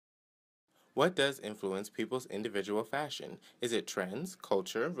What does influence people's individual fashion? Is it trends,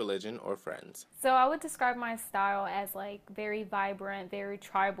 culture, religion, or friends? So I would describe my style as like very vibrant, very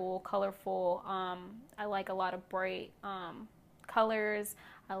tribal, colorful. I like a lot of bright colors.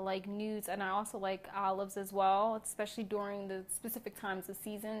 I like nudes, and I also like olives as well, especially during the specific times of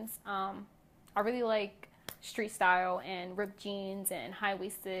seasons. I really like street style and ripped jeans and high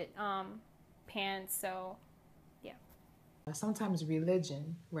waisted pants. So yeah. Sometimes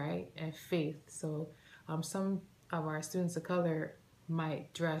religion, right, and faith. So some of our students of color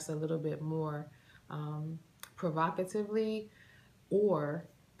might dress a little bit more um, provocatively, or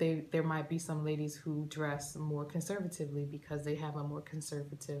there might be some ladies who dress more conservatively because they have a more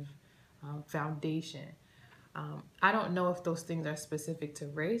conservative foundation. I don't know if those things are specific to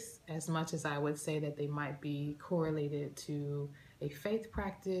race as much as I would say that they might be correlated to a faith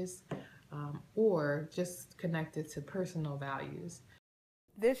practice or just connected to personal values.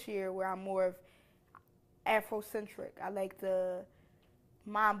 This year, where I'm more of Afrocentric, I like the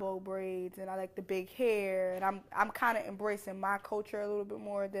mambo braids and I like the big hair, and I'm kind of embracing my culture a little bit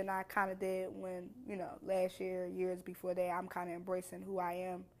more than I kind of did when, last year, years before that. I'm kind of embracing who I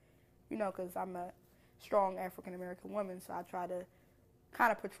am, because I'm a strong African American woman, so I try to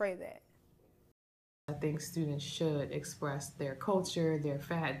kind of portray that. I think students should express their culture,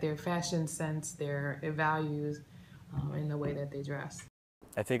 their fashion sense, their values in the way that they dress.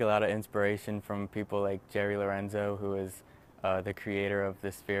 I take a lot of inspiration from people like Jerry Lorenzo, who is the creator of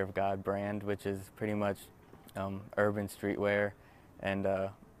the Sphere of God brand, which is pretty much urban streetwear, and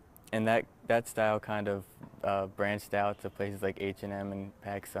that style kind of branched out to places like H&M and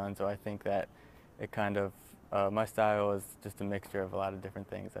PacSun. So I think that it kind of my style is just a mixture of a lot of different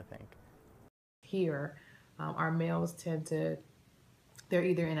things, I think. Here, our males they're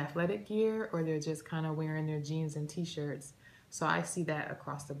either in athletic gear or they're just kind of wearing their jeans and t-shirts. So I see that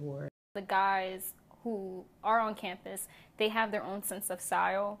across the board. The guys who are on campus, they have their own sense of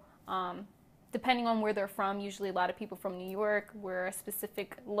style. Depending on where they're from, usually a lot of people from New York wear a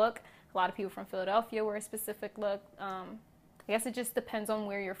specific look. A lot of people from Philadelphia wear a specific look. I guess it just depends on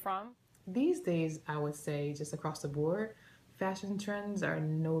where you're from. These days, I would say just across the board, fashion trends are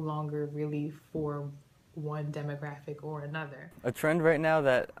no longer really for one demographic or another. A trend right now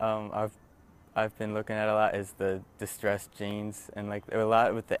that I've been looking at a lot is the distressed jeans, and like a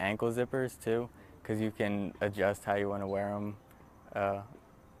lot with the ankle zippers too, because you can adjust how you want to wear them,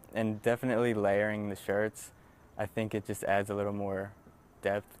 and definitely layering the shirts. I think it just adds a little more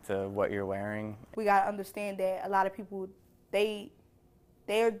depth to what you're wearing. We gotta understand that a lot of people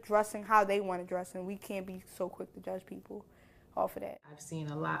they're dressing how they want to dress, and we can't be so quick to judge people off of that. I've seen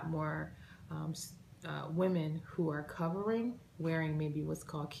a lot more women who are wearing maybe what's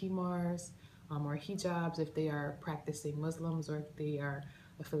called khimars or hijabs if they are practicing Muslims or if they are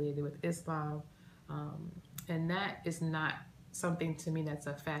affiliated with Islam. And that is not something to me that's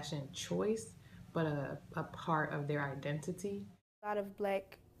a fashion choice, but a part of their identity. A lot of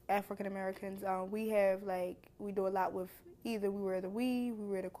black African Americans, we do a lot with either we wear the weave, we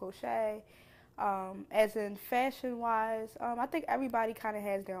wear the crochet. As in fashion-wise, I think everybody kind of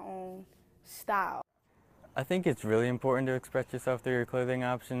has their own style. I think it's really important to express yourself through your clothing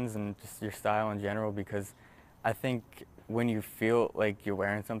options and just your style in general, because I think when you feel like you're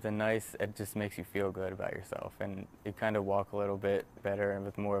wearing something nice, it just makes you feel good about yourself, and you kind of walk a little bit better and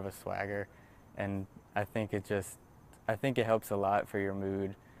with more of a swagger. And I think it helps a lot for your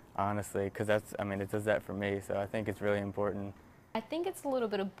mood, honestly, because it does that for me, so I think it's really important. I think it's a little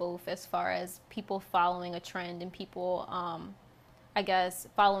bit of both as far as people following a trend and people, I guess,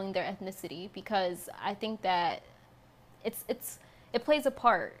 following their ethnicity, because I think that it plays a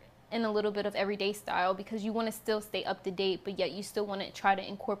part in a little bit of everyday style, because you want to still stay up to date, but yet you still want to try to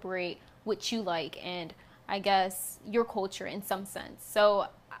incorporate what you like and I guess your culture in some sense. So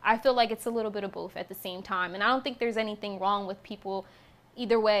I feel like it's a little bit of both at the same time, and I don't think there's anything wrong with people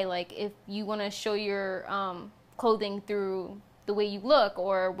either way. Like if you want to show your clothing through the way you look,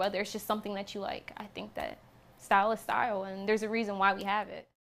 or whether it's just something that you like, I think that style is style, and there's a reason why we have it.